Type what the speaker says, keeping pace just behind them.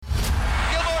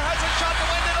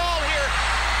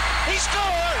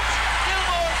scores!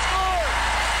 Gilmore scores!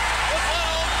 With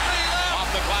 1:03 left. Off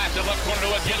the glass, it left corner to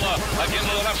Iginla. Iginla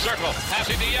to the left circle.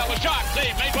 Passing to Yell. A shot.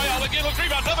 Save made by Yell. Iginla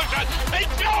rebound. Another shot. They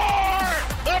score!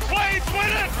 The Flames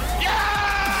win it!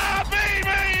 Yeah,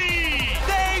 baby!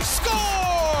 They score!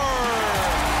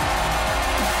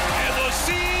 And the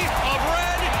sea of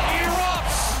red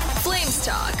erupts. Flames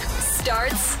Talk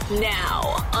starts now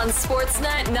on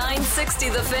Sportsnet 960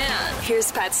 The Fan.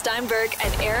 Here's Pat Steinberg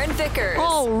and Aaron Vickers.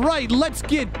 All right, let's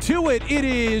get to it. It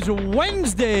is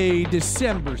Wednesday,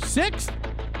 December 6th.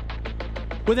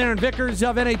 With Aaron Vickers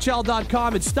of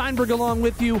NHL.com. It's Steinberg along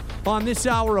with you on this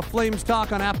hour of Flames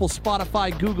Talk on Apple,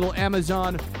 Spotify, Google,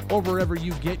 Amazon, or wherever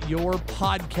you get your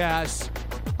podcasts.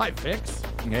 Hi, Vix.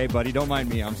 Hey, buddy, don't mind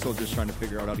me. I'm still just trying to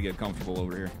figure out how to get comfortable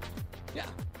over here. Yeah.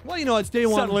 Well, you know, it's day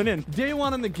one. Settling in. Day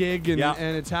one on the gig, and, Yeah.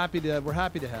 and we're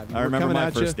happy to have you. I We're remember coming my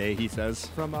at first you day, he says.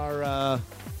 from our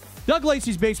Doug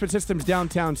Lacey's Basement Systems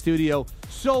downtown studio.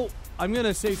 So I'm going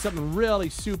to say something really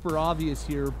super obvious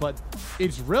here, but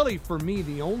it's really, for me,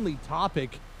 the only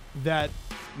topic that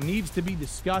needs to be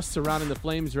discussed surrounding the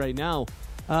Flames right now.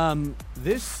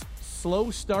 This slow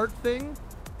start thing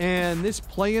and this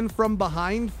playing from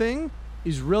behind thing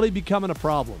is really becoming a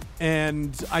problem.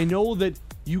 And I know that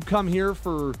you come here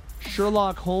for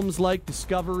Sherlock Holmes-like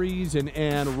discoveries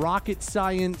and rocket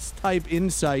science type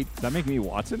insight. Does that make me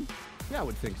Watson? Yeah, I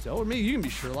would think so. Or maybe you can be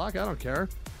Sherlock. I don't care.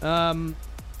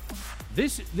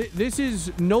 This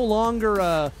is no longer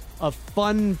a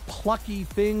fun, plucky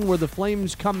thing where the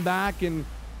Flames come back and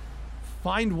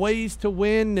find ways to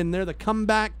win, and they're the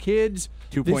comeback kids.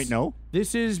 2.0?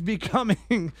 This is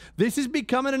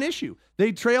becoming an issue.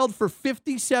 They trailed for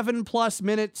 57 plus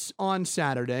minutes on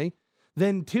Saturday.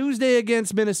 Then Tuesday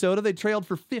against Minnesota, they trailed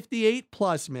for 58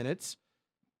 plus minutes.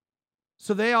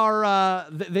 So they are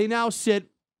they now sit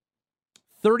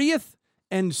 30th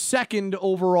and second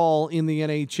overall in the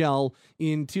NHL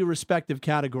in two respective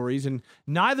categories, and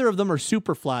neither of them are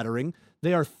super flattering.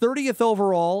 They are 30th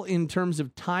overall in terms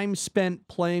of time spent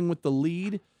playing with the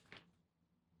lead.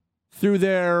 Through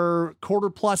their quarter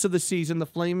plus of the season, the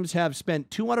Flames have spent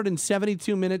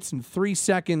 272 minutes and 3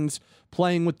 seconds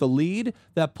playing with the lead.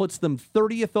 That puts them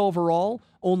 30th overall.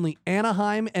 Only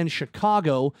Anaheim and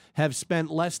Chicago have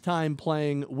spent less time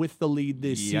playing with the lead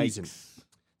this season.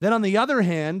 Then on the other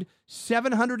hand,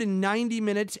 790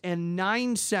 minutes and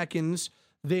 9 seconds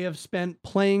they have spent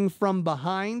playing from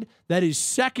behind. That is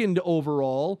second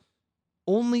overall.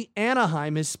 Only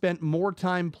Anaheim has spent more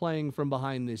time playing from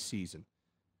behind this season.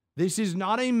 This is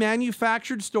not a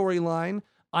manufactured storyline.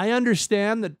 I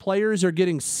understand that players are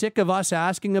getting sick of us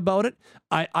asking about it.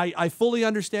 I fully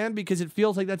understand because it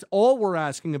feels like that's all we're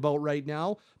asking about right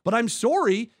now. But I'm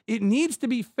sorry, it needs to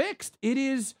be fixed. It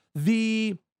is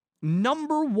the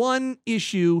number one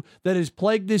issue that has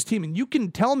plagued this team. And you can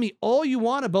tell me all you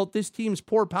want about this team's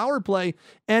poor power play,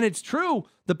 and it's true.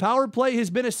 The power play has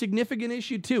been a significant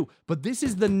issue too. But this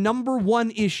is the number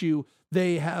one issue.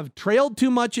 They have trailed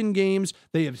too much in games.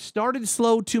 They have started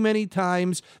slow too many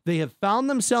times. They have found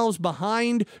themselves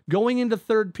behind going into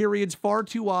third periods far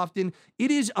too often.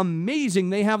 It is amazing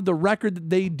they have the record that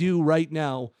they do right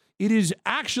now. It is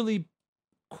actually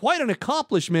quite an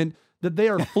accomplishment that they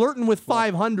are flirting with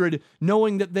 500,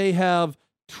 knowing that they have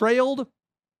trailed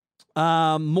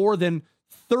more than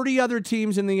 30 other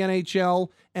teams in the NHL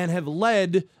and have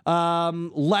led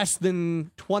less than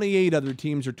 28 other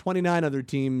teams or 29 other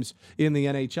teams in the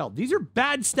NHL. These are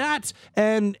bad stats,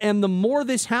 and the more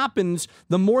this happens,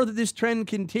 the more that this trend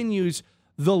continues,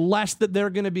 the less that they're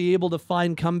going to be able to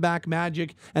find comeback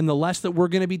magic, and the less that we're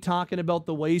going to be talking about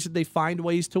the ways that they find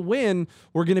ways to win.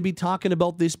 We're going to be talking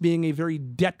about this being a very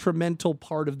detrimental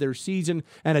part of their season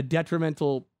and a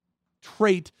detrimental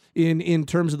trait in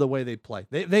terms of the way they play.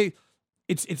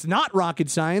 It's not rocket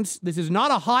science. This is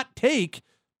not a hot take,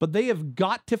 but they have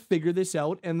got to figure this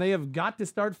out, and they have got to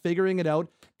start figuring it out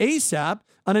ASAP.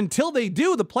 And until they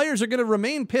do, the players are going to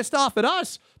remain pissed off at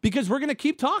us because we're going to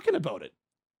keep talking about it.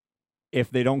 If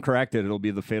they don't correct it, it'll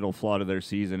be the fatal flaw to their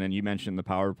season. And you mentioned the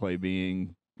power play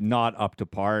being not up to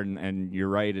par, and you're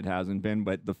right, it hasn't been.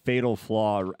 But the fatal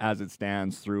flaw as it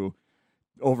stands through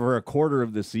over a quarter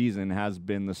of the season has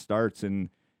been the starts. And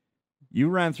you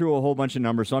ran through a whole bunch of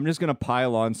numbers, so I'm just going to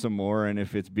pile on some more, and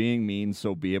if it's being mean,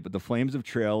 so be it. But the Flames have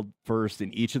trailed first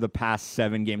in each of the past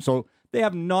 7 games. So they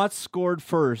have not scored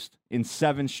first in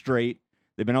 7 straight.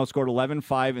 They've been outscored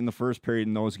 11-5 in the first period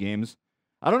in those games.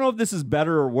 I don't know if this is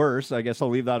better or worse. I guess I'll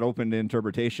leave that open to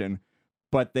interpretation.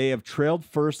 But they have trailed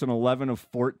first in 11 of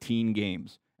 14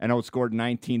 games and outscored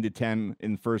 19-10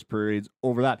 in first periods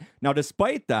over that. Now,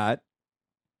 despite that,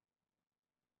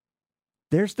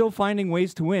 they're still finding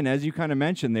ways to win. As you kind of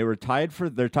mentioned, they're tied for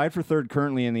third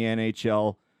currently in the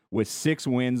NHL with 6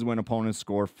 wins when opponents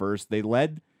score first. They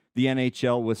led the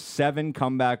NHL with 7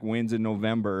 comeback wins in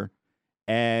November,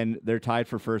 and they're tied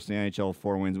for first in the NHL with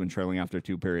 4 wins when trailing after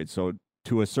 2 periods. So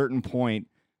to a certain point,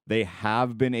 they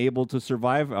have been able to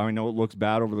survive. I know it looks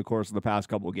bad over the course of the past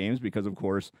couple of games because, of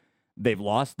course, they've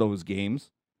lost those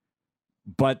games.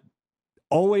 But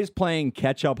always playing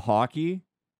catch-up hockey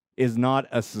is not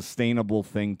a sustainable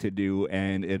thing to do,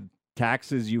 and it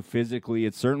taxes you physically.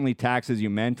 It certainly taxes you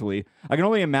mentally. I can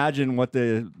only imagine what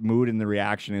the mood and the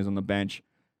reaction is on the bench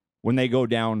when they go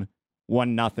down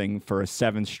 1-0 for a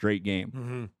 7th straight game.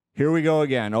 Mm-hmm. Here we go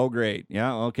again. Oh, great.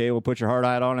 Yeah, okay, we'll put your hard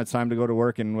hat on. It's time to go to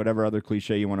work and whatever other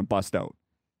cliche you want to bust out.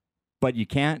 But you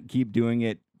can't keep doing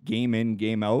it game in,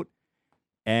 game out.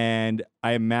 And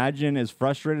I imagine as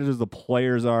frustrated as the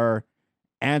players are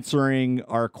answering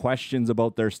our questions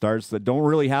about their starts that don't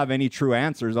really have any true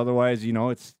answers. Otherwise,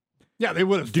 it's they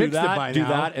would have fixed it by now. Do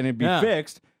that, and it'd be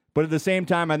fixed. But at the same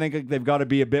time, I think they've got to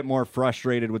be a bit more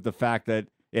frustrated with the fact that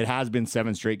it has been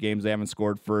 7 straight games they haven't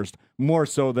scored first, more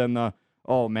so than the,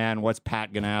 oh man, what's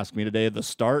Pat going to ask me today at the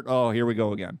start? Oh, here we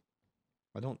go again.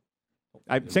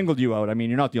 I singled you out. I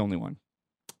mean, you're not the only one.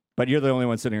 But you're the only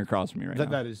one sitting across from me right now.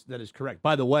 That is correct.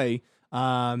 By the way,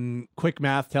 quick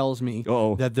math tells me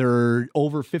Uh-oh. that they're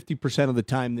over 50% of the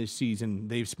time this season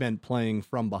they've spent playing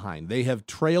from behind. They have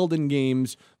trailed in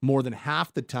games more than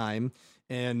half the time.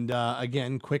 And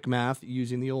again, quick math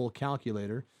using the old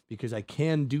calculator, because I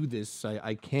can do this.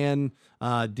 I can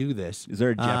do this. Is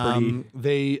there a Jeopardy?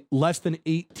 They less than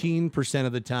 18%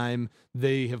 of the time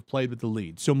they have played with the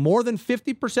lead. So more than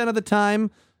 50% of the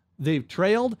time they've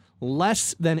trailed.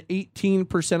 Less than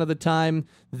 18% of the time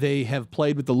they have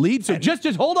played with the lead. So just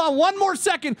hold on one more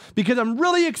second, because I'm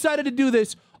really excited to do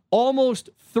this. Almost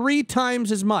 3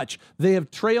 times as much. They have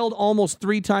trailed almost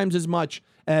 3 times as much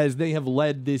as they have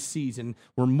led this season.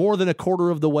 We're more than a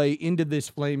quarter of the way into this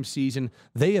Flames season.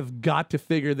 They have got to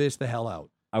figure this the hell out.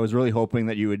 I was really hoping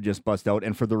that you would just bust out,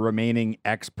 and for the remaining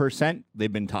X%,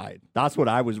 they've been tied. That's what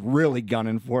I was really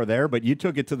gunning for there, but you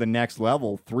took it to the next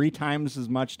level. 3 times as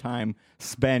much time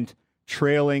spent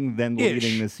trailing than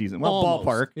leading this season. Well, almost.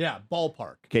 Ballpark. Yeah,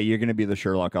 ballpark. Okay, you're going to be the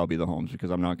Sherlock, I'll be the Holmes, because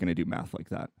I'm not going to do math like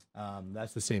that.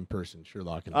 That's the same person,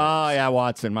 Sherlock. And Yeah,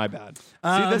 Watson, my bad.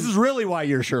 See, this is really why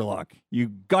you're Sherlock. You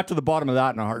got to the bottom of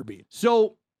that in a heartbeat.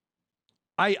 So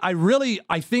I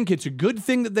think it's a good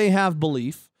thing that they have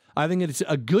belief. I think it's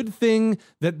a good thing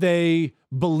that they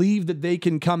believe that they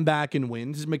can come back and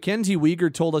win. As Mackenzie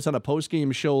Weegar told us on a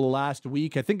post-game show last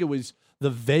week, I think it was the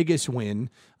Vegas win.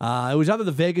 It was either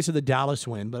the Vegas or the Dallas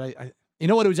win, but you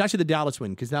know what? It was actually the Dallas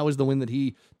win, because that was the win that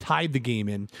he tied the game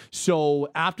in. So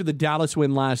after the Dallas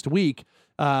win last week,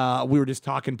 we were just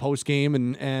talking post-game,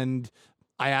 and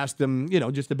I asked him,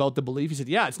 just about the belief. He said,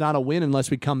 yeah, it's not a win unless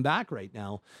we come back right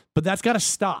now. But that's got to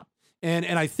stop. And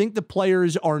I think the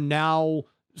players are now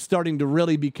starting to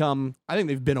really become, I think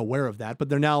they've been aware of that, but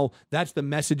that's the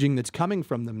messaging that's coming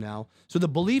from them now. So the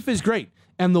belief is great.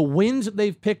 And the wins that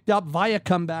they've picked up via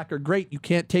comeback are great. You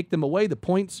can't take them away. The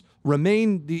points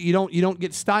remain. You don't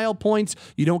get style points.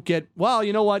 You don't get, well,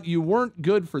 you know what? You weren't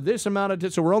good for this amount of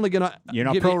time, so we're only going to You're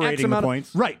not prorating the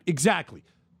points. Right, exactly.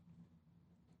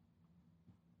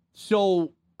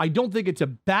 So I don't think it's a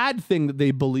bad thing that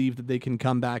they believe that they can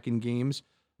come back in games,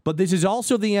 but this is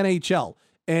also the NHL.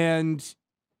 And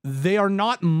they are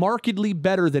not markedly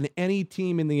better than any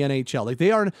team in the NHL. Like they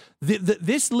are,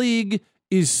 this league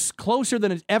is closer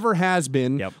than it ever has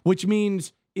been, which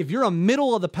means if you're a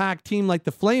middle of the pack team like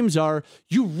the Flames are,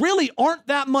 you really aren't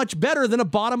that much better than a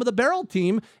bottom of the barrel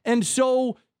team. And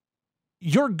so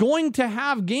you're going to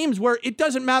have games where it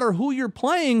doesn't matter who you're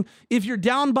playing. If you're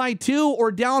down by 2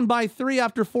 or down by 3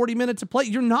 after 40 minutes of play,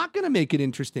 you're not going to make it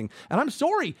interesting. And I'm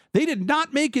sorry, they did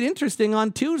not make it interesting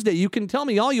on Tuesday. You can tell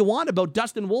me all you want about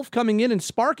Dustin Wolf coming in and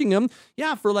sparking them,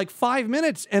 for like 5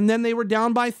 minutes, and then they were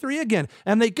down by 3 again.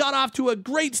 And they got off to a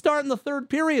great start in the third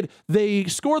period. They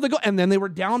scored the goal, and then they were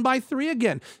down by 3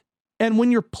 again. And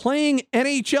when you're playing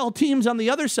NHL teams on the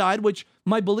other side, which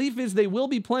my belief is they will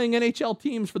be playing NHL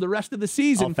teams for the rest of the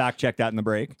season. I'll fact check that in the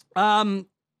break.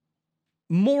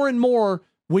 More and more,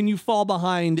 when you fall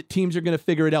behind, teams are going to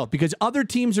figure it out, because other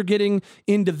teams are getting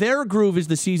into their groove as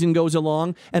the season goes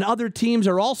along, and other teams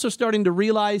are also starting to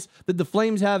realize that the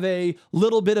Flames have a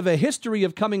little bit of a history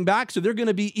of coming back, so they're going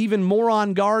to be even more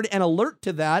on guard and alert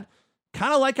to that,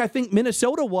 kind of like I think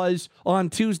Minnesota was on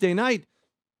Tuesday night.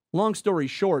 Long story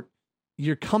short,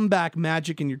 your comeback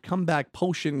magic and your comeback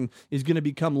potion is going to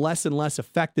become less and less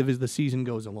effective as the season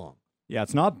goes along. Yeah,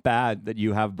 it's not bad that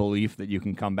you have belief that you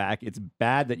can come back. It's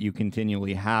bad that you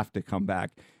continually have to come back.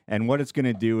 And what it's going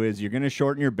to do is you're going to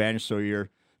shorten your bench, so your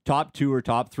top 2 or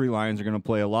top 3 lines are going to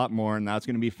play a lot more, and that's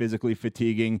going to be physically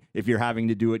fatiguing if you're having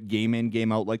to do it game in,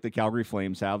 game out like the Calgary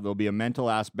Flames have. There'll be a mental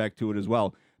aspect to it as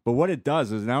well. But what it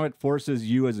does is now it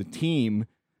forces you as a team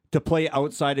to play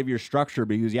outside of your structure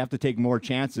because you have to take more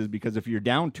chances, because if you're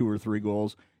down 2 or 3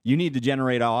 goals, you need to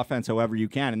generate offense however you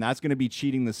can, and that's going to be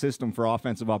cheating the system for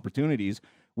offensive opportunities,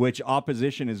 which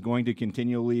opposition is going to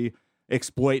continually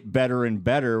exploit better and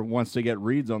better once they get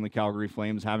reads on the Calgary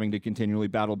Flames having to continually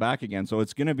battle back again. So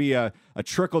it's going to be a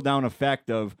trickle-down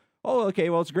effect of, oh, okay,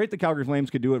 well, it's great the Calgary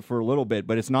Flames could do it for a little bit,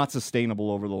 but it's not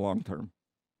sustainable over the long term.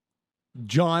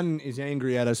 John is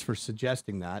angry at us for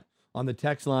suggesting that. On the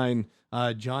text line,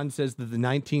 John says that the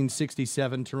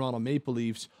 1967 Toronto Maple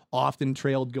Leafs often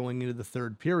trailed going into the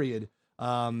third period.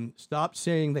 Stop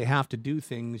saying they have to do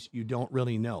things you don't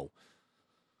really know.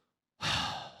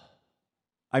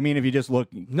 I mean, if you just look...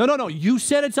 No. You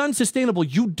said it's unsustainable.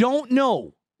 You don't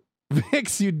know.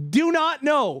 Vix, you do not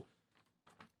know.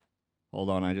 Hold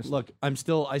on, I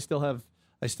still have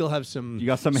some... You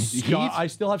got some heat? I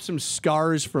still have some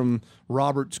scars from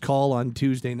Robert's call on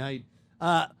Tuesday night.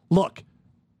 Look,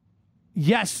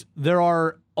 yes, there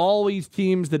are always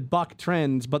teams that buck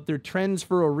trends, but they're trends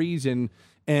for a reason,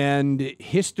 and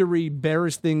history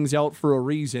bears things out for a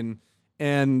reason.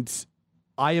 And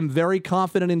I am very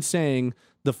confident in saying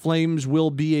the Flames will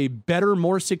be a better,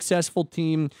 more successful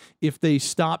team if they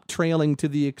stop trailing to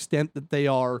the extent that they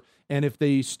are, and if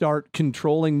they start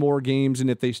controlling more games, and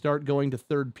if they start going to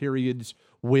third periods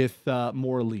with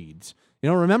more leads. You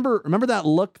know, remember that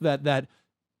look that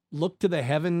look to the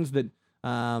heavens that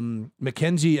Jonathan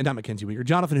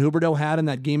Huberdeau had in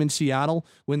that game in Seattle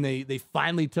when they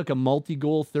finally took a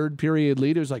multi-goal third period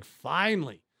lead. It was like,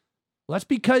 finally. Well, that's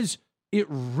because it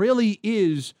really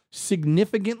is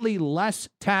significantly less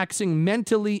taxing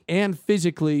mentally and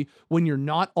physically when you're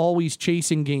not always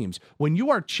chasing games. When you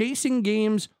are chasing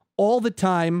games all the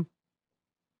time,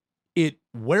 it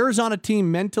wears on a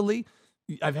team mentally.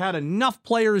 I've had enough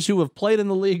players who have played in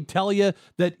the league tell you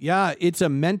that, yeah, it's a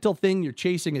mental thing. You're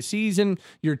chasing a season,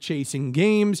 you're chasing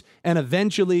games, and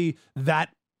eventually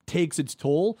that takes its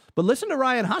toll. But listen to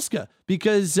Ryan Huska,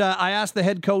 because I asked the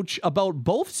head coach about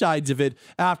both sides of it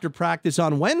after practice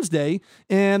on Wednesday,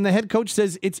 and the head coach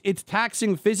says it's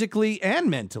taxing physically and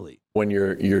mentally. When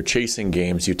you're chasing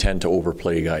games, you tend to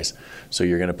overplay guys. So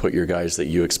you're going to put your guys that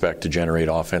you expect to generate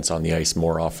offense on the ice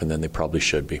more often than they probably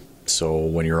should be. So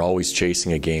when you're always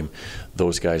chasing a game,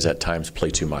 those guys at times play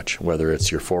too much. Whether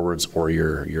it's your forwards or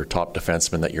your top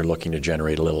defensemen that you're looking to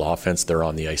generate a little offense, they're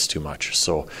on the ice too much.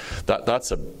 So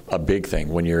that's a big thing.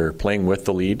 When you're playing with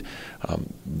the lead,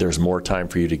 there's more time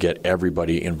for you to get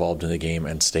everybody involved in the game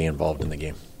and stay involved in the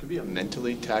game. Could be a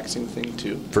mentally taxing thing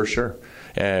too. For sure.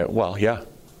 Well, yeah.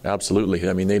 Absolutely.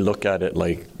 I mean, they look at it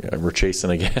like we're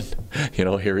chasing again,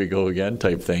 here we go again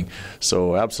type thing.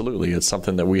 So absolutely, it's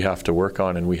something that we have to work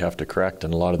on and we have to correct.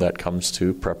 And a lot of that comes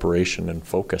to preparation and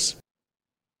focus.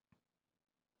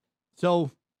 So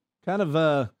kind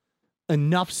of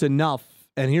enough's enough.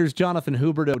 And here's Jonathan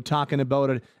Huberdeau talking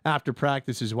about it after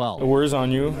practice as well. It wears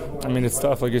on you. I mean, it's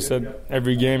tough. Like I said,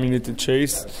 every game you need to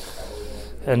chase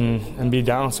and be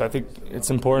down. So I think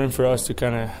it's important for us to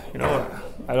kind of,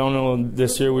 I don't know,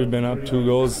 this year we've been up 2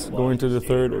 goals going to the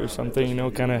third or something,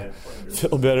 kind of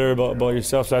feel better about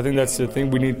yourself. So I think that's the thing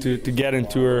we need to get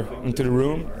into the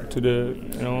room,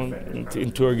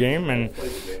 into our game, and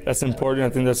that's important. I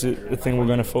think that's the thing we're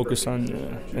going to focus on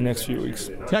the next few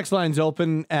weeks. Text line's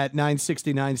open at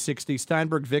 960-960.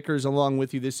 Steinberg Vickers along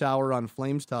with you this hour on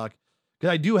Flames Talk.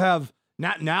 Because I do have,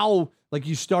 not now, like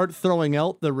you start throwing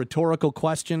out the rhetorical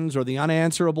questions or the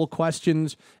unanswerable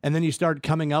questions, and then you start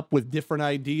coming up with different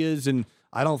ideas, and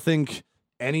I don't think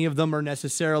any of them are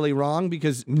necessarily wrong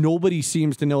because nobody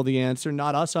seems to know the answer,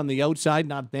 not us on the outside,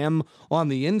 not them on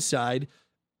the inside.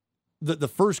 The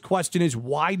first question is,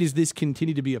 why does this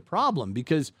continue to be a problem?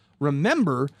 Because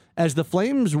remember, as the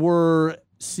Flames were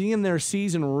seeing their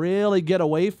season really get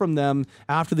away from them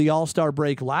after the All-Star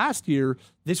break last year,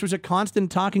 this was a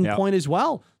constant talking point as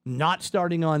well. Not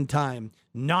starting on time,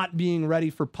 not being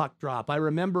ready for puck drop. I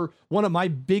remember one of my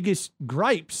biggest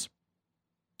gripes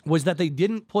was that they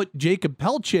didn't put Jacob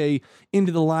Pelche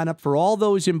into the lineup for all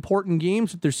those important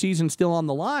games with their season still on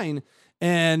the line.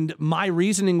 And my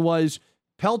reasoning was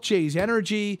Pelche's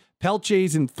energy,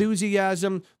 Pelche's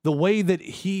enthusiasm, the way that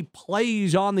he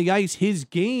plays on the ice, his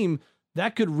game,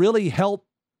 that could really help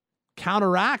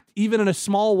counteract, even in a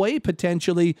small way,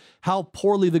 potentially, how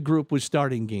poorly the group was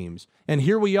starting games. And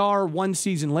here we are 1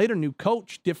 season later, new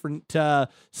coach, different,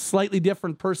 slightly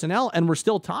different personnel, and we're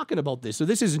still talking about this. So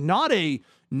this is not a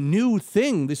new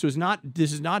thing. This is not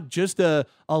just a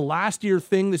last year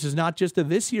thing. This is not just a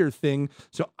this year thing.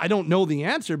 So I don't know the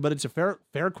answer, but it's a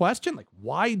fair question. Like,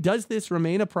 why does this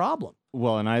remain a problem?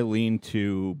 Well, and I lean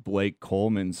to Blake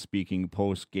Coleman speaking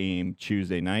post-game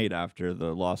Tuesday night after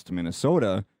the loss to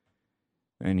Minnesota.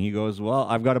 And he goes, well,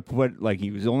 I've got to put, like,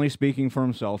 he was only speaking for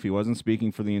himself. He wasn't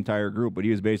speaking for the entire group, but he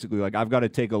was basically like, I've got to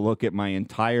take a look at my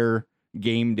entire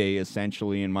game day,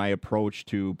 essentially, and my approach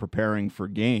to preparing for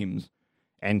games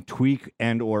and tweak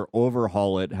and or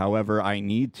overhaul it however I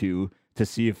need to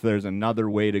see if there's another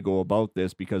way to go about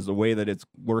this, because the way that it's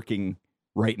working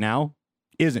right now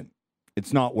isn't.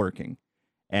 It's not working.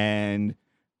 And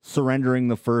surrendering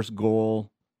the first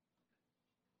goal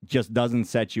just doesn't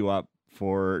set you up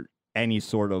for any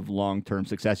sort of long-term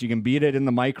success. You can beat it in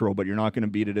the micro, but you're not going to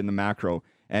beat it in the macro.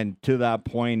 And to that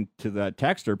point, to the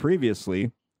texter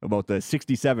previously about the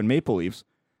 67 Maple Leafs,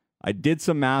 I did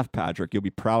some math, Patrick. You'll be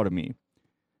proud of me.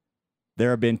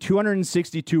 There have been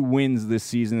 262 wins this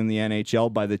season in the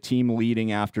NHL by the team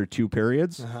leading after 2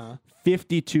 periods,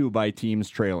 52 by teams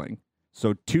trailing.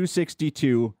 So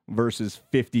 262 versus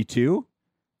 52,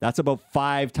 that's about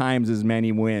 5 times as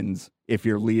many wins if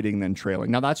you're leading than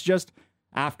trailing. Now, that's just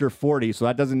after 40, so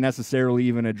that doesn't necessarily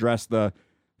even address the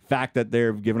fact that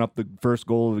they've given up the first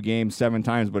goal of the game 7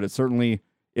 times, but it certainly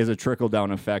is a trickle-down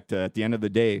effect. At the end of the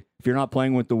day, if you're not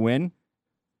playing with the win,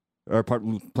 or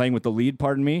playing with the lead,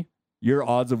 pardon me, your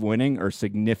odds of winning are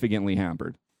significantly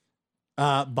hampered.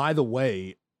 By the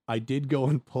way, I did go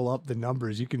and pull up the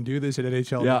numbers. You can do this at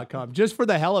NHL.com just for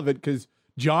the hell of it, because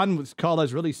John was called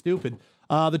us really stupid.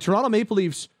 The Toronto Maple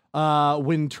Leafs,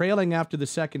 when trailing after the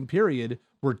second period,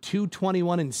 were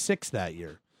 2-21-6 that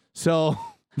year. So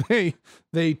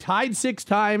they tied 6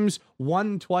 times,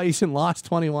 won twice, and lost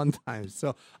 21 times.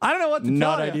 So I don't know what to tell you.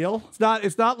 Not ideal.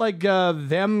 It's not like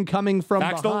them coming from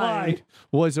behind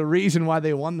was a reason why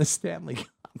they won the Stanley Cup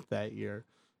that year.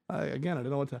 Again, I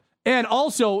don't know what to. And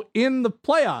also in the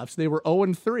playoffs, they were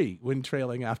 0-3 when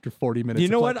trailing after 40 minutes. You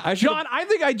know what, John? I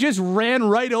think I just ran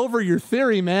right over your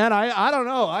theory, man. I don't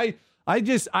know. I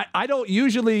don't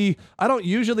usually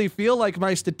feel like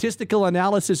my statistical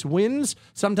analysis wins.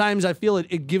 Sometimes I feel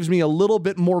it gives me a little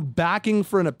bit more backing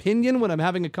for an opinion when I'm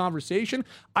having a conversation.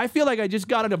 I feel like I just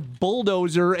got in a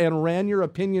bulldozer and ran your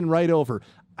opinion right over.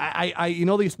 You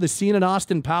know the scene in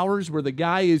Austin Powers where the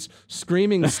guy is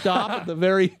screaming stop at the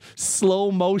very slow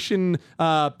motion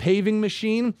paving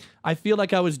machine. I feel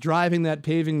like I was driving that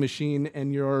paving machine,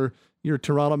 and your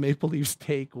Toronto Maple Leafs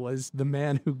take was the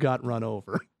man who got run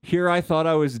over. Here I thought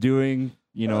I was doing,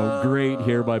 great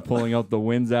here by pulling out the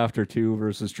wins after 2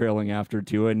 versus trailing after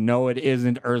 2. And no, it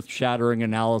isn't earth-shattering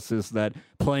analysis that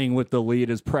playing with the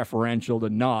lead is preferential to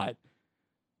not.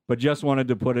 But just wanted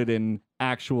to put it in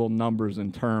actual numbers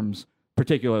and terms,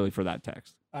 particularly for that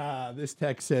text. This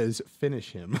text says,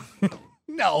 finish him.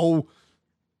 No,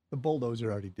 the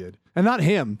bulldozer already did. And not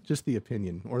him, just the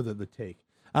opinion or the take.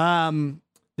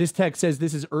 This text says,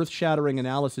 this is earth-shattering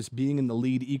analysis. Being in the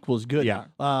lead equals good. Yeah.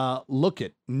 Look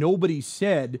it. Nobody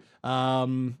said,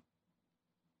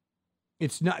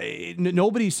 it's not.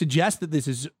 Nobody suggests that this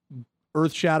is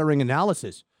earth-shattering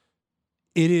analysis.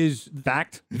 It is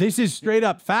fact. This is straight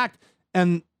up fact.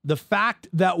 And the fact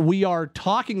that we are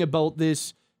talking about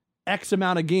this X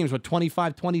amount of games,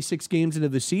 25, 26 games into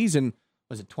the season,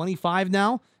 was it 25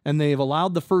 now? And they've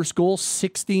allowed the first goal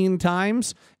 16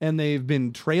 times, and they've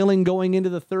been trailing going into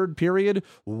the third period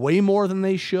way more than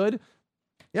they should.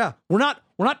 Yeah, we're not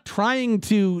trying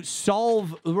to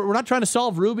solve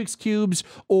Rubik's cubes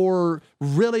or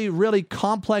really, really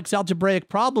complex algebraic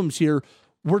problems here.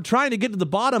 We're trying to get to the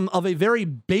bottom of a very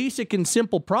basic and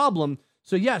simple problem.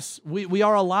 So yes, we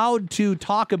are allowed to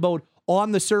talk about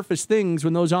on the surface things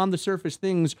when those on the surface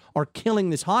things are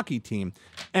killing this hockey team.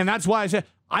 And that's why I said,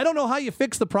 I don't know how you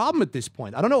fix the problem at this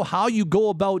point. I don't know how you go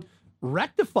about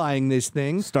rectifying this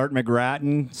thing. Start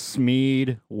McGrattan,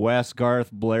 Smeed,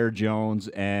 Westgarth, Blair Jones,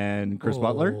 and Chris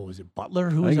Butler. Was it Butler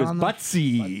who was on that?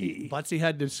 Butsy. Butsy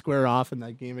had to square off in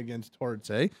that game against Torts,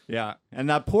 eh? Yeah. And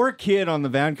that poor kid on the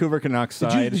Vancouver Canucks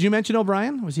side. Did you mention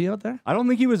O'Brien? Was he out there? I don't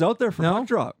think he was out there for puck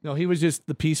drop. No, he was just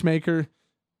the peacemaker,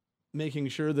 making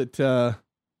sure that...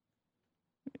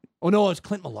 Oh, no, it was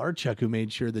Clint Malarchuk who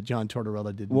made sure that John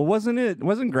Tortorella didn't. Well,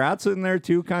 wasn't Gratz in there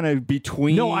too, kind of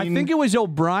between? No, I think it was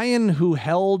O'Brien who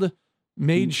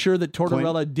made sure that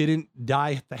Tortorella didn't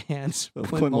die at the hands of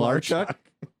Clint Malarchuk.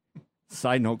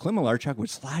 Side note, Clint Malarchuk would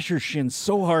slash her shin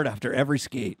so hard after every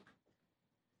skate.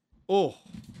 Oh,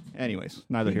 Anyways,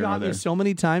 neither He here nor got me there. so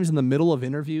many times in the middle of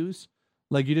interviews.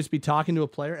 Like, you just be talking to a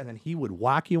player, and then he would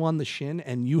whack you on the shin,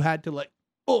 and you had to, like,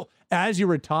 as you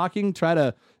were talking, try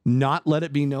to not let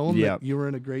it be known that you were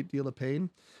in a great deal of pain.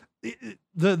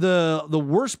 The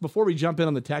worst, before we jump in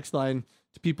on the text line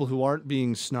to people who aren't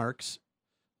being snarks,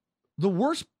 the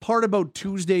worst part about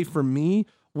Tuesday for me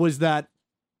was that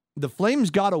the Flames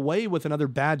got away with another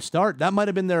bad start. That might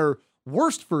have been their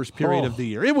worst first period of the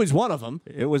year. It was one of them.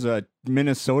 It was a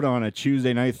Minnesota on a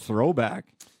Tuesday night throwback.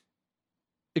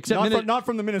 Except not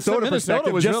from the Minnesota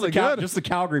perspective, was just really the good. just the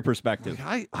Calgary perspective.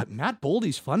 Matt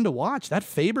Boldy's fun to watch. That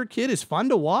Faber kid is fun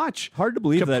to watch. Hard to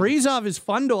believe that Kaprizov is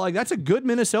fun to like. That's a good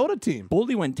Minnesota team.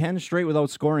 Boldy went 10 straight without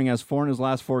scoring, has 4 in his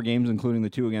last 4 games, including the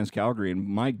 2 against Calgary. And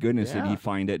my goodness, did he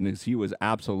find it? And he was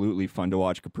absolutely fun to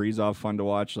watch. Kaprizov, fun to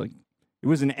watch. Like, it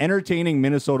was an entertaining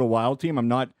Minnesota Wild team. I'm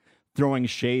not throwing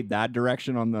shade that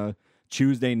direction on the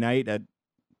Tuesday night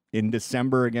in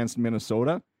December against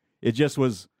Minnesota. It just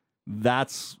was.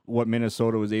 That's what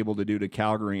Minnesota was able to do to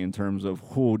Calgary in terms of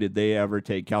did they ever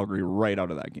take Calgary right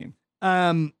out of that game.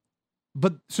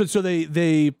 But so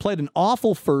they played an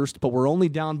awful first, but were only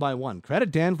down by 1.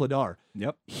 Credit Dan Vladar.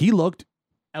 Yep. He looked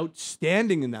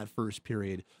outstanding in that first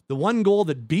period. The one goal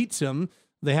that beats him,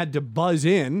 they had to buzz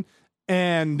in,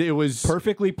 and it was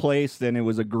perfectly placed, and it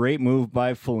was a great move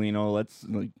by Foligno.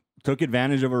 Took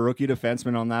advantage of a rookie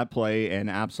defenseman on that play and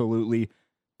absolutely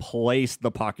placed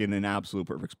the puck in an absolute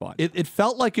perfect spot. It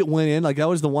felt like it went in. Like, that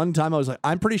was the one time I was like,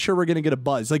 I'm pretty sure we're going to get a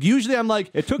buzz. Like, usually I'm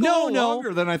like, it took a little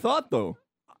longer than I thought, though.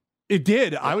 It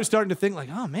did. I was starting to think like,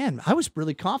 oh man, I was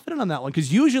really confident on that one.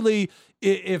 Because usually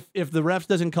if the refs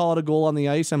doesn't call it a goal on the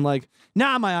ice, I'm like,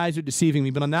 nah, my eyes are deceiving me.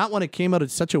 But on that one, it came out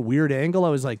at such a weird angle. I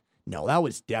was like, no, that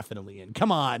was definitely in.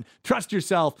 Come on, trust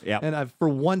yourself. Yep. And I've, for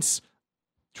once,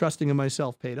 trusting in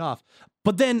myself paid off.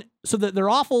 But then, so that they're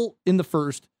awful in the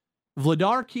first.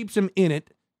 Vladar keeps him in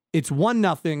it. It's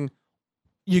 1-0.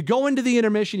 You go into the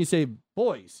intermission, you say,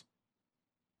 boys,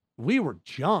 we were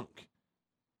junk.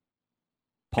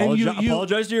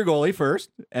 Apologize to your goalie first,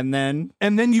 and then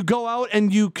you go out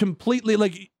and you completely,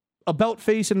 like, about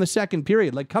face in the second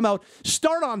period. Like, come out,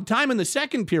 start on time in the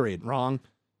second period. Wrong.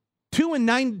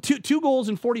 2 goals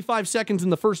in 45 seconds in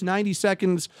the first 90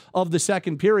 seconds of the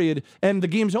second period, and the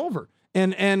game's over.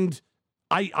 And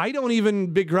I don't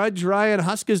even begrudge Ryan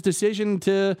Huska's decision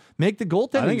to make the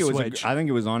goaltending switch. I think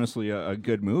it was honestly a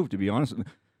good move, to be honest.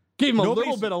 Gave him a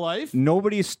little bit of life.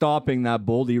 Nobody's stopping that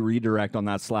Boldy redirect on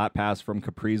that slap pass from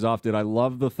Kaprizov. Did I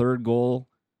love the third goal?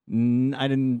 I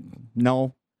didn't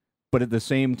know. But at the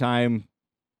same time,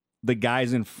 the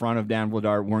guys in front of Dan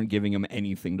Vladar weren't giving him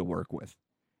anything to work with.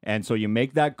 And so you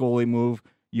make that goalie move.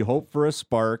 You hope for a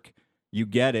spark. You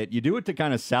get it. You do it to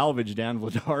kind of salvage Dan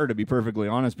Vladar, to be perfectly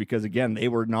honest, because, again, they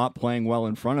were not playing well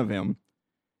in front of him.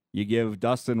 You give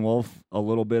Dustin Wolf a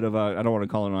little bit of I don't want to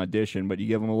call it an audition, but you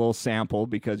give him a little sample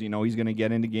because you know he's going to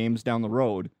get into games down the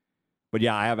road. But,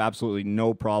 yeah, I have absolutely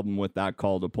no problem with that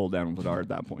call to pull down Vladar at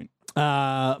that point.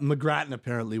 McGrattan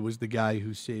apparently was the guy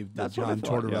who saved John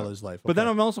Tortorella's life. Okay. But then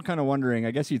I'm also kind of wondering,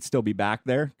 I guess he'd still be back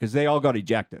there because they all got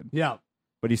ejected. Yeah.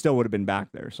 But he still would have been back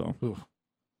there. So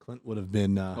Clint would have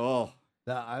been...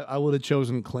 I would have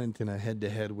chosen Clint in a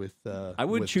head-to-head with I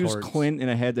would choose Torts. Clint in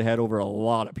a head-to-head over a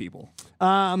lot of people.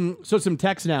 So some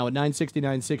text now at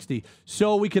 960.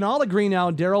 So we can all agree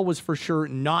now Daryl was for sure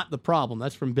not the problem.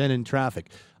 That's from Ben in traffic.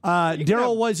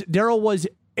 Daryl was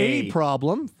a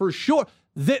problem for sure.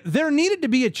 There needed to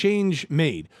be a change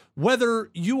made.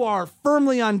 Whether you are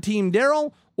firmly on Team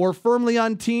Daryl or firmly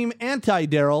on Team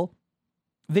Anti-Daryl,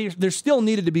 there still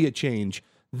needed to be a change.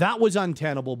 That was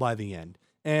untenable by the end.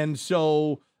 And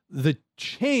so the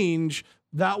change,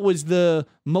 that was the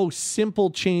most simple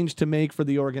change to make for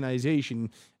the organization.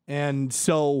 And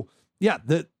so, yeah,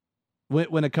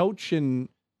 when a coach and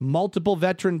multiple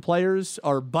veteran players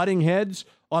are butting heads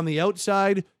on the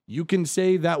outside, you can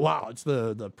say that, wow, it's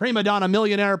the prima donna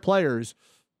millionaire players.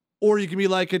 Or you can be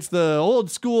like, it's the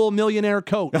old school millionaire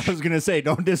coach. I was going to say,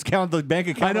 don't discount the bank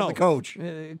account of the coach.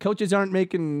 Coaches aren't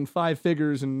making 5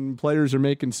 figures and players are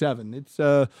making 7. It's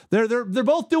they're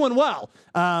both doing well.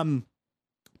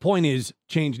 Point is,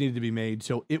 change needed to be made,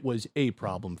 so it was a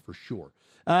problem for sure.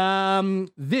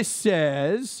 This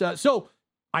says, so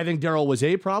I think Daryl was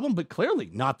a problem, but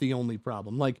clearly not the only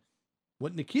problem. Like,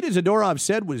 what Nikita Zadorov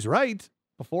said was right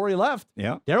before he left.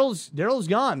 Yeah. Daryl's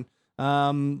gone.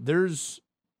 There's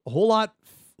a whole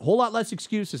lot less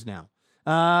excuses now.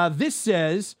 This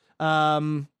says,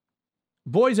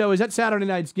 boys, I was at Saturday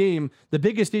night's game. The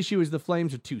biggest issue is the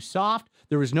Flames are too soft.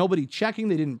 There was nobody checking.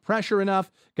 They didn't pressure enough.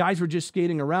 Guys were just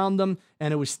skating around them,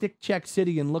 and it was stick check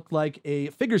city and looked like a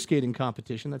figure skating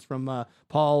competition. That's from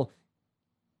Paul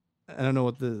I don't know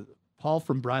what Paul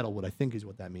from Bridlewood, I think is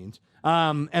what that means.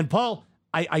 And Paul,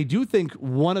 I do think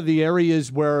one of the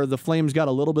areas where the Flames got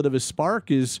a little bit of a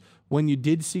spark is when you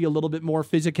did see a little bit more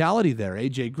physicality there.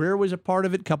 AJ Greer was a part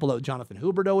of it. Jonathan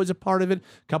Huberdeau was a part of it.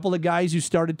 A couple of guys who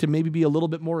started to maybe be a little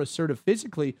bit more assertive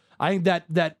physically. I think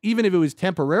that even if it was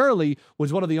temporarily,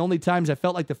 was one of the only times I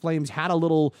felt like the Flames had a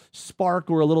little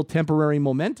spark or a little temporary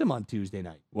momentum on Tuesday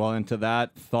night. Well, and to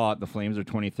that thought, the Flames are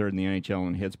 23rd in the NHL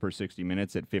in hits per 60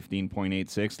 minutes at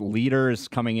 15.86. Leaders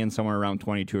coming in somewhere around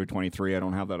 22 or 23. I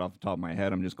don't have that off the top of my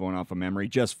head. I'm just going off of memory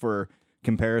just for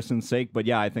comparison's sake. But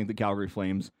yeah, I think the Calgary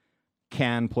Flames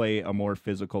can play a more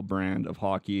physical brand of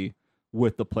hockey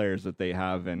with the players that they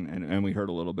have, and we heard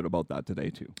a little bit about that today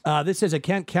too. This says, I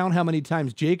can't count how many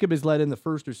times Jacob has let in the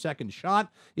first or second shot.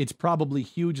 It's probably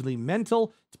hugely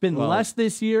mental. It's been less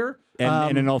this year.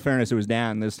 And in all fairness, it was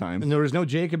Dan this time. And there was no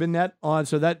Jacob in net on,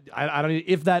 so that, I don't know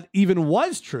if that even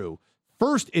was true.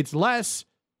 First, it's less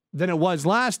than it was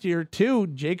last year. Two,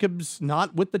 Jacob's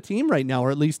not with the team right now,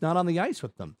 or at least not on the ice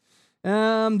with them.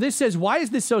 This says, why is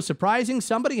this so surprising?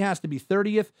 Somebody has to be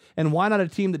 30th, and why not a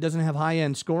team that doesn't have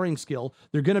high-end scoring skill?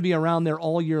 They're going to be around there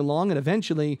all year long, and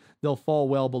eventually they'll fall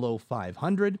well below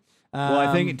 500. Well,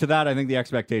 I think the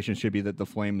expectation should be that the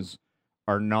Flames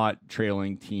are not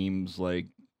trailing teams. Like,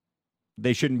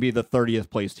 they shouldn't be the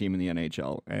 30th place team in the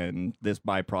NHL, and this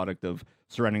byproduct of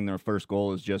surrendering their first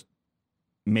goal is just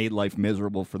made life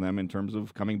miserable for them in terms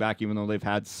of coming back, even though they've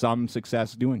had some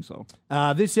success doing so.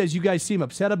 This says, you guys seem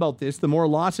upset about this. The more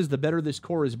losses, the better this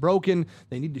core is broken.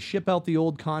 They need to ship out the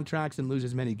old contracts and lose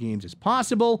as many games as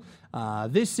possible.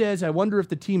 This says, I wonder if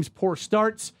the team's poor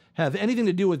starts have anything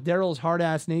to do with Daryl's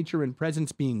hard-ass nature and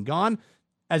presence being gone.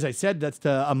 As I said, that's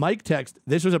to a Mike text.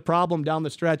 This was a problem down the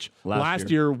stretch last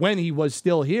year when he was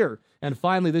still here. And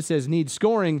finally, this says, need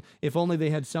scoring. If only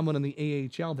they had someone in the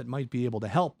AHL that might be able to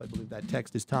help. I believe that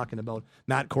text is talking about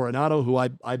Matt Coronado, who I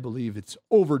believe it's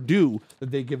overdue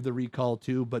that they give the recall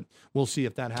to, but we'll see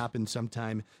if that happens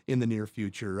sometime in the near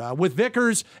future. With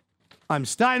Vickers, I'm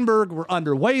Steinberg. We're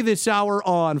underway this hour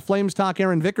on Flames Talk.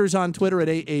 Aaron Vickers on Twitter at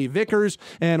AA Vickers.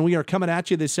 And we are coming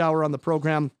at you this hour on the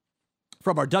program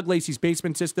from our Doug Lacey's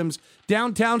Basement Systems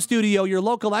downtown studio, your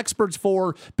local experts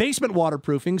for basement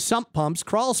waterproofing, sump pumps,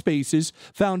 crawl spaces,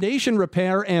 foundation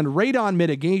repair, and radon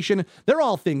mitigation. They're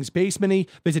all things basement-y.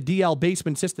 Visit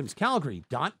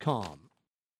dlbasementsystemscalgary.com.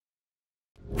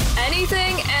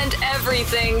 Anything and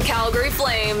everything Calgary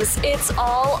Flames. It's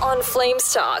all on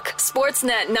Flames Talk.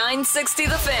 Sportsnet 960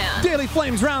 The Fan. Daily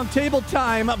Flames Roundtable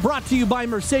time brought to you by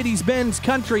Mercedes-Benz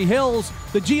Country Hills.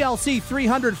 The GLC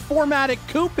 300 4MATIC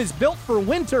Coupe is built for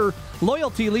winter.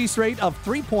 Loyalty lease rate of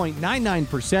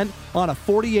 3.99% on a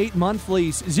 48-month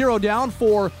lease. Zero down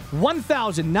for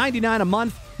 $1,099 a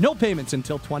month. No payments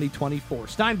until 2024.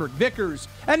 Steinberg, Vickers,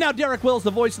 and now Derek Wills, the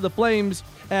voice of the Flames,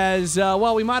 as,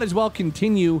 we might as well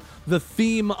continue the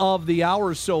theme of the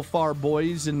hour so far,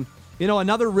 boys. And,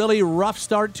 another really rough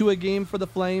start to a game for the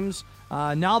Flames.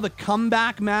 Now the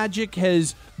comeback magic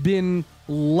has been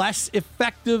less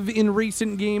effective in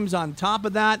recent games on top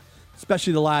of that,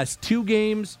 especially the last two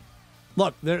games.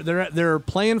 Look, they're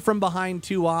playing from behind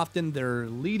too often. They're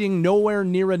leading nowhere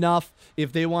near enough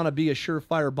if they want to be a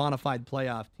surefire, bona fide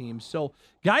playoff team. So,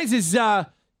 guys, is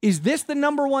this the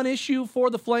number one issue for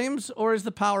the Flames, or is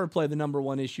the power play the number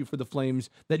one issue for the Flames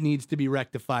that needs to be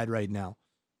rectified right now?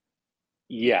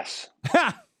 Yes.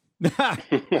 I mean,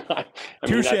 that's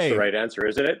the right answer,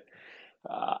 isn't it?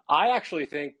 I actually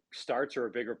think starts are a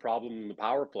bigger problem than the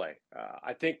power play.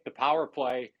 I think the power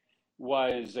play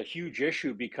was a huge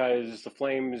issue because the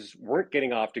Flames weren't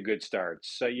getting off to good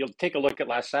starts. So you'll take a look at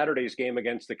last Saturday's game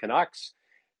against the Canucks.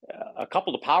 A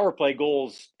couple of power play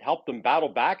goals helped them battle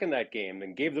back in that game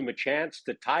and gave them a chance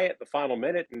to tie it the final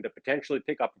minute and to potentially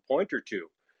pick up a point or two.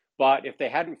 But if they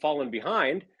hadn't fallen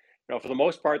behind, for the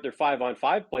most part, their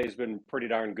 5-on-5 play has been pretty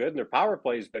darn good and their power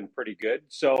play has been pretty good.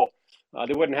 So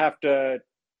they wouldn't have to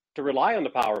rely on the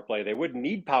power play. They wouldn't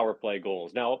need power play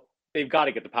goals. Now, they've got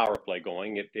to get the power play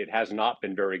going. It has not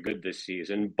been very good this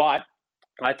season, but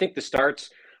I think the starts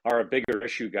are a bigger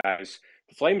issue, guys.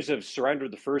 The Flames have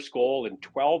surrendered the first goal in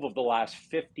 12 of the last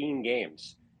 15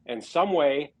 games. And some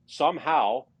way,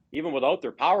 somehow, even without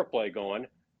their power play going,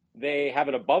 they have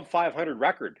an above 500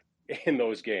 record in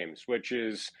those games, which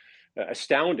is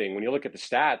astounding. When you look at the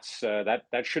stats,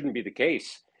 that shouldn't be the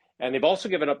case. And they've also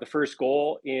given up the first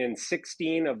goal in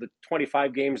 16 of the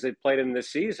 25 games they've played in this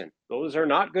season. Those are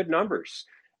not good numbers.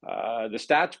 The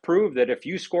stats prove that if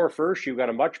you score first, you've got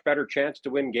a much better chance to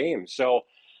win games. So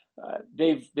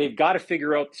they've got to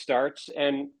figure out the starts.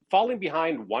 And falling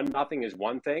behind 1-0 is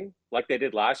one thing, like they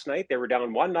did last night. They were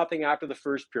down 1-0 after the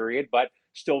first period, but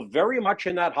still very much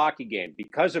in that hockey game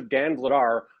because of Dan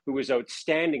Vladar, who was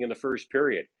outstanding in the first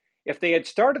period. If they had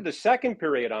started the second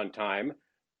period on time,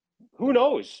 who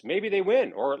knows? Maybe they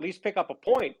win or at least pick up a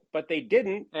point, but they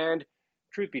didn't. And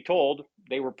truth be told,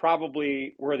 they were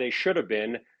probably where they should have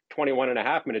been 21 and a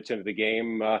half minutes into the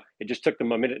game. It just took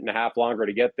them a minute and a half longer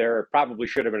to get there. It probably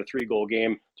should have been a 3-goal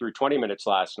game through 20 minutes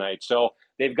last night. So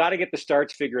they've got to get the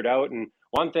starts figured out. And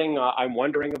one thing I'm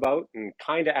wondering about, and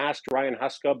kind of asked Ryan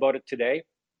Huska about it today,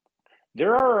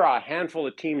 there are a handful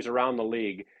of teams around the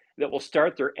league that will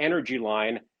start their energy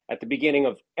line at the beginning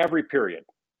of every period,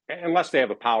 unless they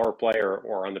have a power play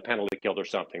or on the penalty kill or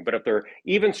something. But if they're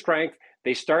even strength,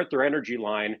 they start their energy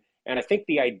line. And I think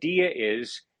the idea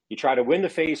is you try to win the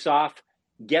face-off,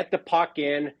 get the puck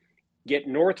in, get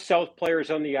north-south players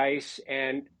on the ice,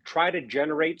 and try to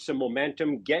generate some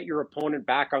momentum, get your opponent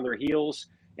back on their heels,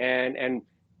 and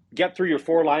get through your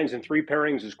 4 lines and 3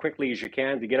 pairings as quickly as you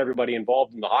can to get everybody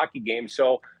involved in the hockey game.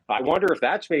 So I wonder if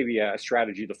that's maybe a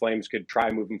strategy the Flames could try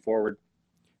moving forward.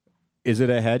 Is it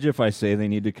a hedge if I say they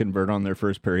need to convert on their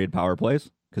first period power plays?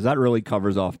 Because that really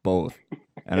covers off both.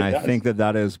 And I think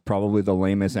that is probably the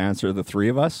lamest answer of the three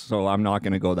of us, so I'm not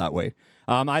going to go that way.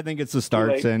 I think it's the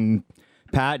starts. And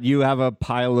Pat, you have a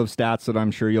pile of stats that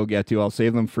I'm sure you'll get to. I'll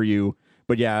save them for you.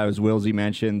 But yeah, as Wilsey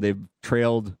mentioned, they've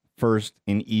trailed first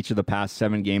in each of the past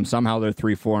 7 games. Somehow they're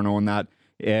 3-4-0 in that.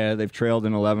 They've trailed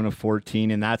in 11 of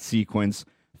 14 in that sequence,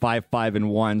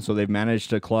 5-5-1. So they've managed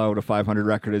to claw out a 500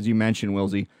 record, as you mentioned,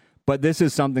 Wilsey. But this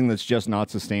is something that's just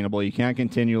not sustainable. You can't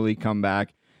continually come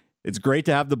back. It's great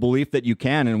to have the belief that you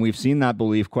can, and we've seen that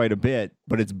belief quite a bit,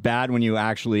 but it's bad when you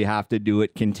actually have to do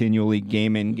it continually,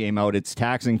 game in, game out. It's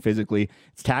taxing physically,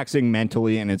 it's taxing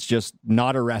mentally, and it's just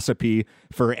not a recipe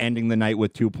for ending the night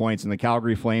with 2 points. And the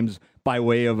Calgary Flames, by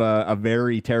way of a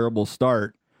very terrible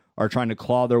start, are trying to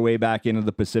claw their way back into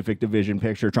the Pacific Division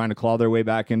picture, trying to claw their way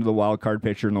back into the wild card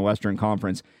picture in the Western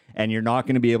Conference. And you're not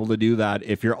going to be able to do that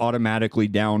if you're automatically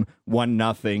down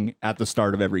 1-0 at the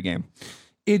start of every game.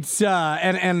 It's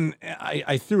and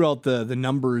I threw out the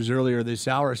numbers earlier this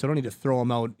hour, so I don't need to throw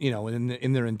them out,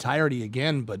 in their entirety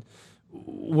again. But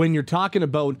when you're talking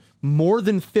about more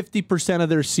than 50% of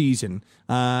their season,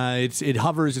 it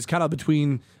hovers. It's kind of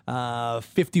between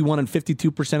 51 and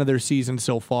 52% of their season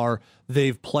so far.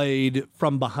 They've played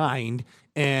from behind,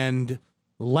 and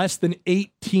less than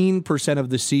 18% of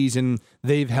the season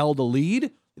they've held a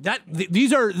lead.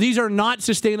 These are not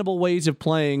sustainable ways of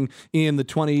playing in the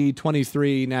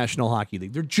 2023 National Hockey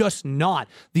League. They're just not.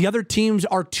 The other teams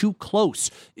are too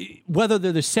close. Whether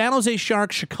they're the San Jose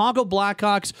Sharks, Chicago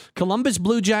Blackhawks, Columbus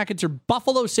Blue Jackets, or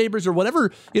Buffalo Sabres, or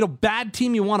whatever bad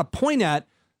team you want to point at,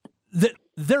 that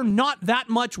they're not that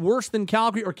much worse than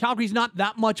Calgary, or Calgary's not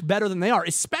that much better than they are,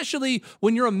 especially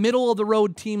when you're a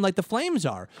middle-of-the-road team like the Flames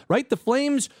are, right? The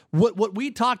Flames, what we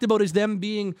talked about is them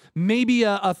being maybe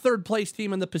a third-place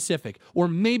team in the Pacific, or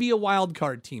maybe a wild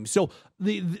card team. So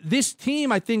this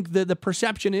team, I think the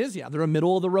perception is, they're a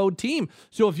middle-of-the-road team.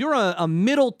 So if you're a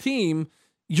middle team,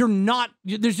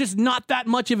 there's just not that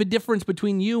much of a difference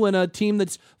between you and a team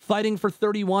that's fighting for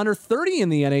 31 or 30 in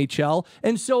the NHL.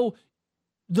 And so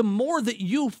the more that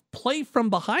you play from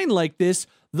behind like this,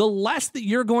 the less that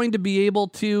you're going to be able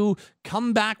to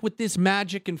come back with this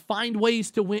magic and find ways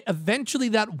to win. Eventually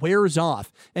that wears off.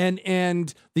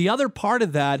 And the other part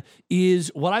of that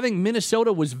is what I think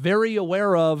Minnesota was very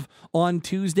aware of on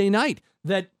Tuesday night,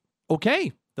 that,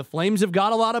 okay, the Flames have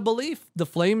got a lot of belief. The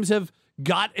Flames have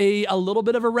got a little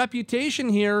bit of a reputation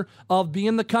here of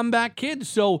being the comeback kid.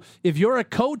 So if you're a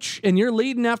coach and you're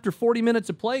leading after 40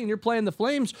 minutes of play and you're playing the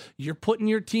Flames, you're putting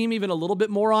your team even a little bit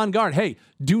more on guard. Hey,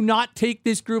 do not take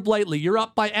this group lightly. You're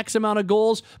up by X amount of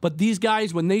goals, but these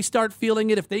guys, when they start feeling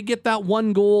it, if they get that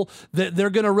one goal, they're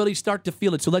going to really start to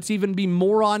feel it. So let's even be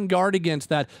more on guard against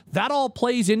that. That all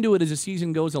plays into it as the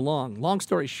season goes along. Long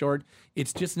story short,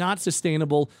 it's just not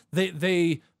sustainable.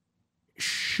 They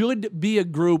should be a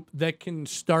group that can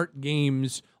start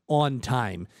games on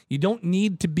time. You don't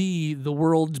need to be the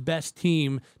world's best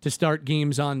team to start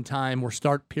games on time or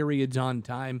start periods on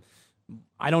time.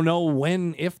 I don't know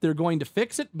if they're going to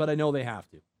fix it, but I know they have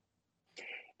to.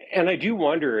 And I do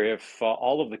wonder if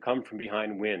all of the come from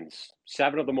behind wins,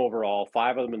 7 of them overall,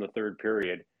 5 of them in the third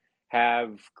period,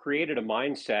 have created a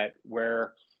mindset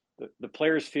where the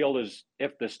players feel as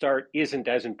if the start isn't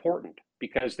as important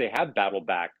because they have battled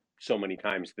back so many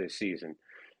times this season.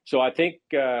 So I think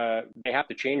they have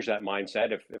to change that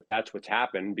mindset if that's what's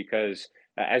happened, because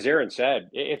as Aaron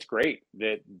said, it's great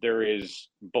that there is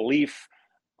belief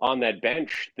on that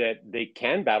bench that they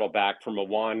can battle back from a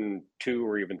 1, 2,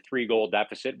 or even 3 goal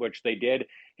deficit, which they did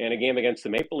in a game against the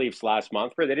Maple Leafs last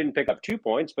month, where they didn't pick up 2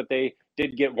 points, but they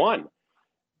did get 1.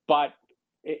 but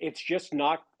it's just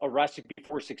not a recipe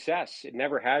for success. It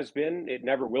never has been. It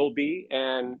never will be.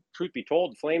 And truth be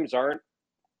told, Flames aren't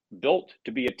built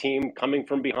to be a team coming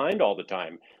from behind all the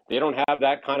time. They don't have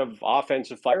that kind of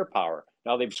offensive firepower.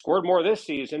 Now, they've scored more this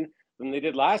season than they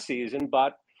did last season,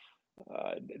 but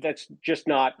that's just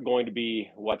not going to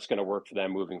be what's going to work for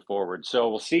them moving forward. So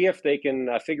we'll see if they can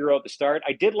figure out the start.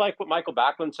 I did like what Michael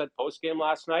Backlund said post-game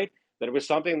last night, that it was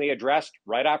something they addressed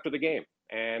right after the game,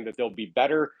 and that they'll be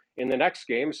better in the next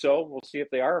game. So we'll see if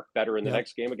they are better in the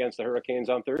next game against the Hurricanes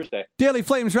on Thursday. Daily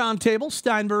Flames Roundtable.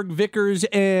 Steinberg, Vickers,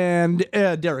 and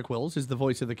Derek Wills is the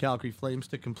voice of the Calgary Flames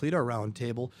to complete our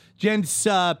roundtable. Gents,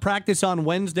 practice on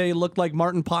Wednesday looked like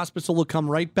Martin Pospisil will come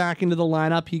right back into the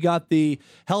lineup. He got the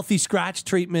healthy scratch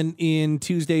treatment in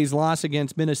Tuesday's loss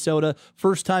against Minnesota.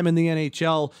 First time in the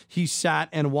NHL he sat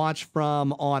and watched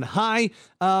from on high.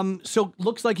 So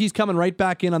looks like he's coming right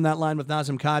back in on that line with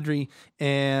Nazem Kadri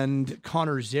and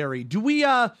Connor Zary. Do we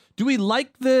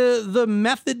like the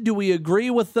method? Do we agree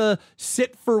with the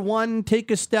sit for one, take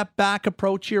a step back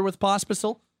approach here with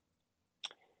Pospisil?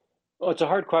 Well, it's a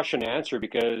hard question to answer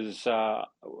because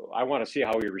I want to see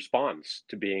how he responds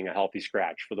to being a healthy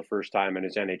scratch for the first time in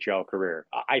his NHL career.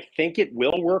 I think it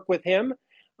will work with him,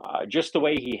 just the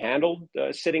way he handled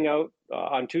sitting out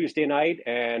on Tuesday night,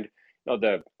 and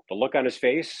the look on his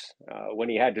face when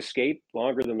he had to skate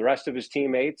longer than the rest of his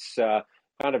teammates.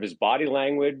 Kind of his body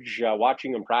language,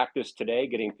 watching him practice today,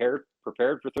 getting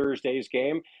prepared for Thursday's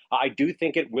game. I do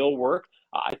think it will work.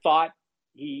 I thought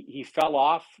he fell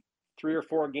off 3 or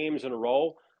 4 games in a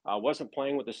row, wasn't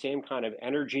playing with the same kind of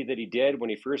energy that he did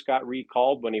when he first got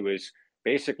recalled, when he was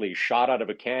basically shot out of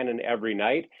a cannon every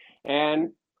night.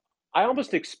 And I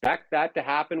almost expect that to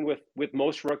happen with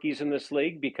most rookies in this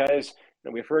league because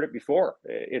we've heard it before.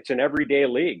 It's an everyday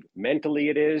league. Mentally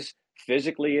it is,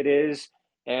 physically it is.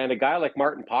 And a guy like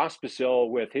Martin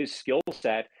Pospisil, with his skill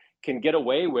set, can get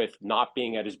away with not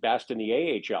being at his best in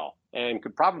the AHL and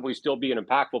could probably still be an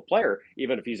impactful player,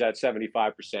 even if he's at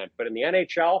 75%. But in the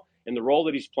NHL, in the role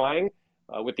that he's playing,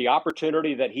 with the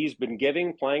opportunity that he's been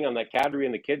giving, playing on that Kadri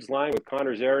and the kids line with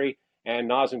Connor Zary and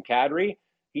Nazem Kadri,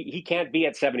 he can't be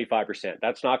at 75%.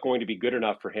 That's not going to be good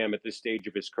enough for him at this stage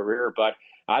of his career. But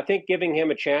I think giving him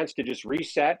a chance to just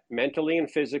reset mentally and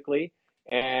physically,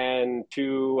 and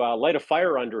to light a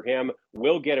fire under him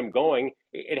will get him going.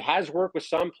 It has worked with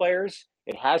some players.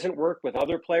 It hasn't worked with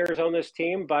other players on this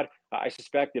team, but I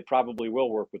suspect it probably will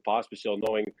work with Pospisil,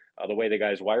 knowing the way the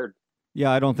guy's wired.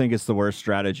 Yeah, I don't think it's the worst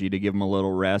strategy to give him a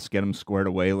little rest, get him squared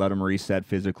away, let him reset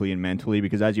physically and mentally,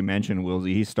 because as you mentioned,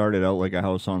 Wilsey, he started out like a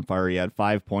house on fire. He had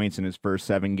 5 points in his first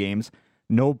 7 games.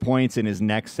 No points in his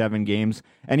next 7 games.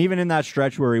 And even in that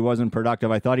stretch where he wasn't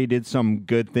productive, I thought he did some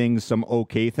good things, some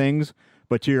okay things.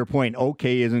 But to your point,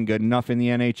 okay isn't good enough in the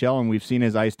NHL, and we've seen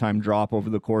his ice time drop over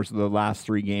the course of the last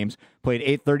 3 games. Played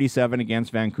 .837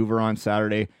 against Vancouver on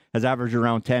Saturday, has averaged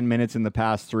around 10 minutes in the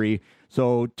past 3.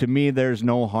 So to me, there's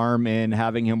no harm in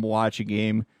having him watch a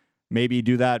game, maybe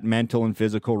do that mental and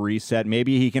physical reset.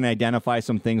 Maybe he can identify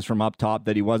some things from up top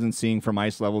that he wasn't seeing from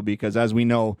ice level, because as we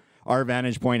know, our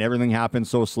vantage point, everything happens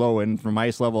so slow, and from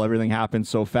ice level, everything happens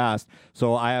so fast.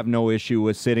 So I have no issue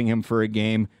with sitting him for a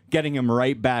game, getting him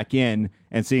right back in,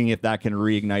 and seeing if that can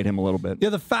reignite him a little bit. Yeah,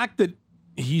 the fact that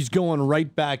he's going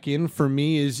right back in for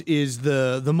me is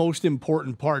the most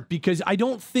important part, because I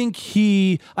don't think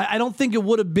it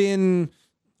would have been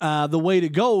the way to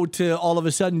go to all of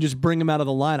a sudden just bring him out of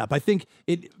the lineup. I think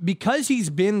because he's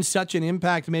been such an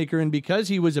impact maker and because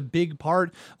he was a big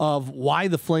part of why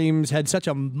the Flames had such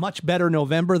a much better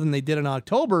November than they did in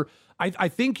October, I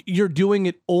think you're doing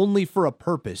it only for a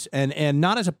purpose and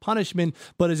not as a punishment,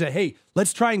 but as a, hey,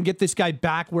 let's try and get this guy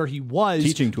back where he was,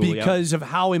 teaching tool, because of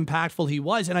how impactful he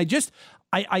was. And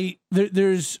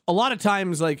there's a lot of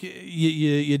times, like,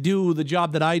 you do the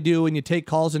job that I do and you take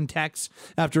calls and texts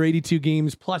after 82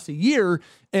 games plus a year,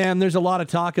 and there's a lot of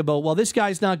talk about, well, this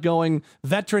guy's not going,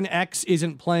 veteran X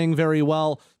isn't playing very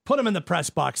well, put him in the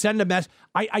press box, send a mess.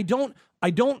 I don't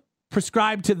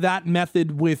prescribe to that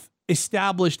method with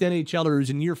established NHLers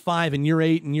in year 5 and year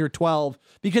 8 and year 12,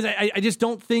 because I just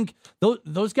don't think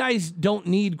those guys don't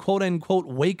need quote unquote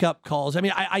wake up calls. I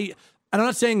mean, I'm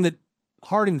not saying that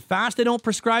hard and fast I don't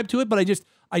prescribe to it, but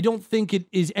I don't think it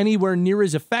is anywhere near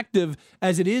as effective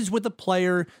as it is with a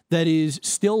player that is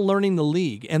still learning the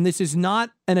league. And this is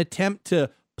not an attempt to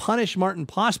punish Martin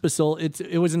Pospisil.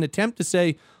 It was an attempt to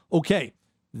say, okay,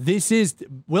 this is,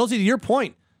 Wilsey, to your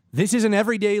point, this is an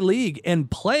everyday league, and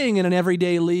playing in an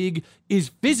everyday league is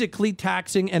physically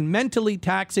taxing and mentally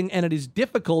taxing, and it is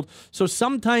difficult. So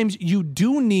sometimes you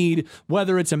do need,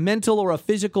 whether it's a mental or a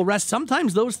physical rest,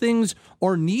 sometimes those things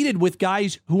are needed with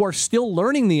guys who are still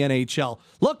learning the NHL.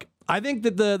 Look, I think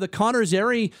that the Connor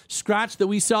Zary scratch that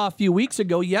we saw a few weeks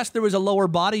ago, yes, there was a lower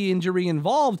body injury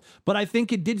involved, but I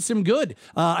think it did some good.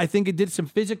 I think it did some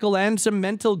physical and some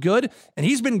mental good, and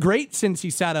he's been great since he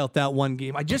sat out that one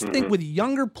game. I just think with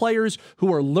younger players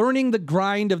who are learning the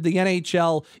grind of the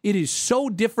NHL, it is so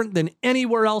different than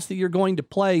anywhere else that you're going to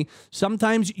play.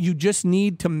 Sometimes you just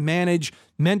need to manage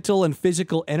mental and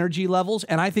physical energy levels,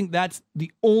 and I think that's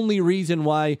the only reason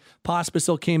why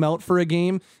Pospisil came out for a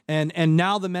game. And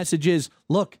now the message is,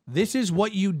 look, this is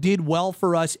what you did well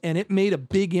for us, and it made a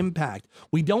big impact.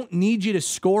 We don't need you to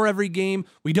score every game.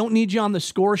 We don't need you on the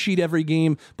score sheet every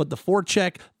game, but the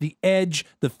forecheck, the edge,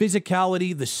 the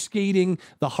physicality, the skating,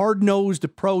 the hard-nosed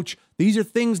approach, these are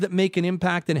things that make an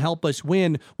impact and help us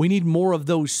win. We need more of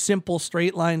those simple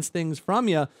straight lines things from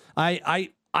you. I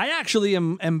actually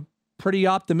am pretty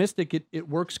optimistic it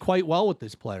works quite well with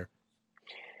this player.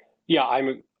 Yeah,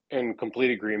 I'm in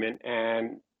complete agreement.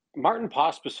 And Martin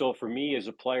Pospisil, for me, is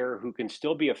a player who can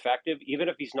still be effective, even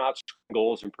if he's not scoring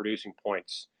goals and producing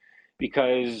points,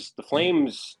 because the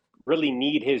Flames really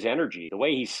need his energy. The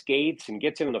way he skates and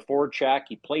gets in the forecheck,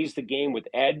 he plays the game with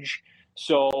edge.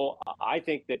 So I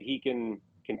think that he can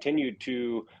continue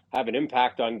to have an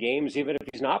impact on games, even if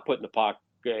he's not putting the puck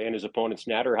in his opponent's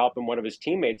net or helping one of his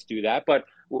teammates do that. But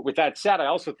with that said, I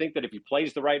also think that if he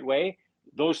plays the right way,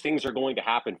 those things are going to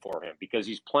happen for him because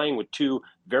he's playing with two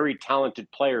very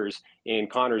talented players in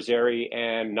Connor Zary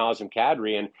and Nazem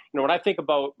Kadri. And, when I think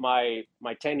about my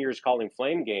 10 years calling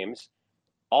Flame games,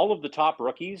 all of the top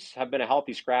rookies have been a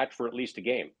healthy scratch for at least a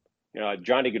game.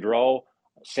 Johnny Gaudreau,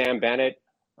 Sam Bennett,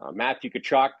 Matthew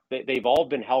Tkachuk, they've all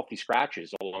been healthy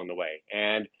scratches along the way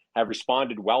and have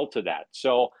responded well to that.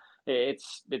 So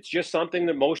it's just something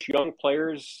that most young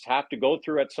players have to go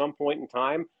through at some point in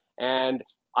time. And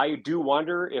I do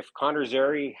wonder if Connor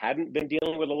Zary hadn't been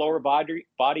dealing with a lower body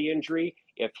injury,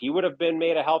 if he would have been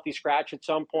made a healthy scratch at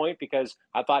some point, because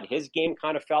I thought his game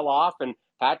kind of fell off. And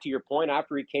Pat, to your point,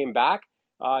 after he came back,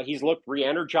 he's looked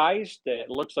re-energized. It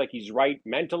looks like he's right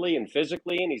mentally and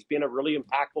physically, and he's been a really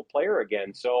impactful player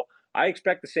again. So I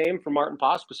expect the same from Martin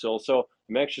Pospisil. So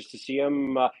I'm anxious to see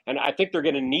him. And I think they're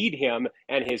going to need him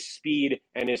and his speed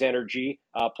and his energy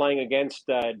playing against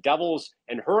Devils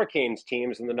and Hurricanes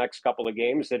teams in the next couple of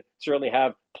games that certainly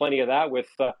have plenty of that with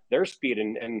their speed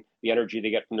and the energy they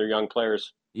get from their young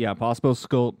players. Yeah,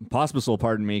 Pospisil,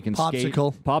 pardon me, can skate.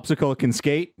 Popsicle can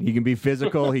skate. He can be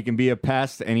physical. He can be a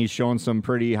pest, and he's shown some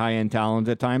pretty high-end talent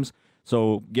at times.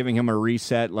 So giving him a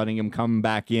reset, letting him come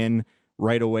back in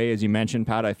right away, as you mentioned,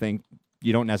 Pat, I think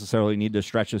you don't necessarily need to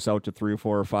stretch this out to 3 or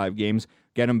 4 or 5 games.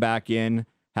 Get him back in,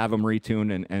 have him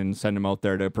retune, and send him out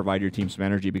there to provide your team some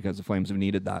energy because the Flames have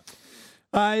needed that.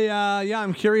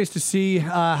 I'm curious to see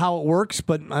how it works,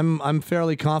 but I'm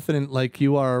fairly confident, like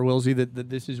you are, Wilsey, that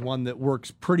this is one that works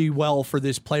pretty well for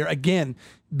this player. Again,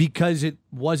 because it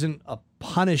wasn't a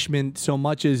punishment so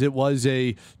much as it was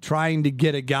a trying to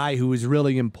get a guy who is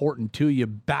really important to you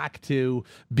back to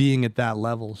being at that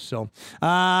level. So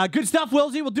good stuff,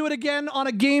 Wilsey. We'll do it again on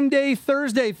a game day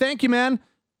Thursday. Thank you, man.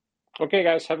 Okay,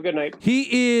 guys. Have a good night.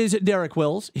 He is Derek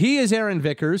Wills. He is Aaron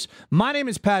Vickers. My name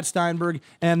is Pat Steinberg,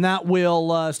 and that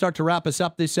will start to wrap us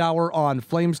up this hour on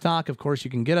Flames Talk. Of course, you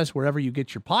can get us wherever you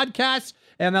get your podcasts,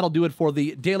 and that'll do it for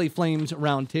the Daily Flames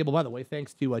Roundtable. By the way,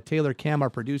 thanks to Taylor Cam, our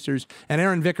producers, and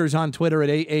Aaron Vickers on Twitter at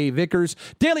AA Vickers.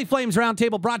 Daily Flames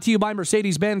Roundtable brought to you by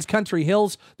Mercedes-Benz Country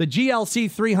Hills. The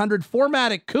GLC 300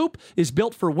 4MATIC Coupe is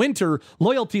built for winter.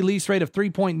 Loyalty lease rate of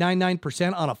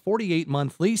 3.99% on a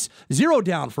 48-month lease. 0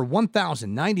 down for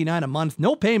 $1,099 a month.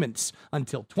 No payments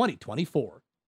until 2024.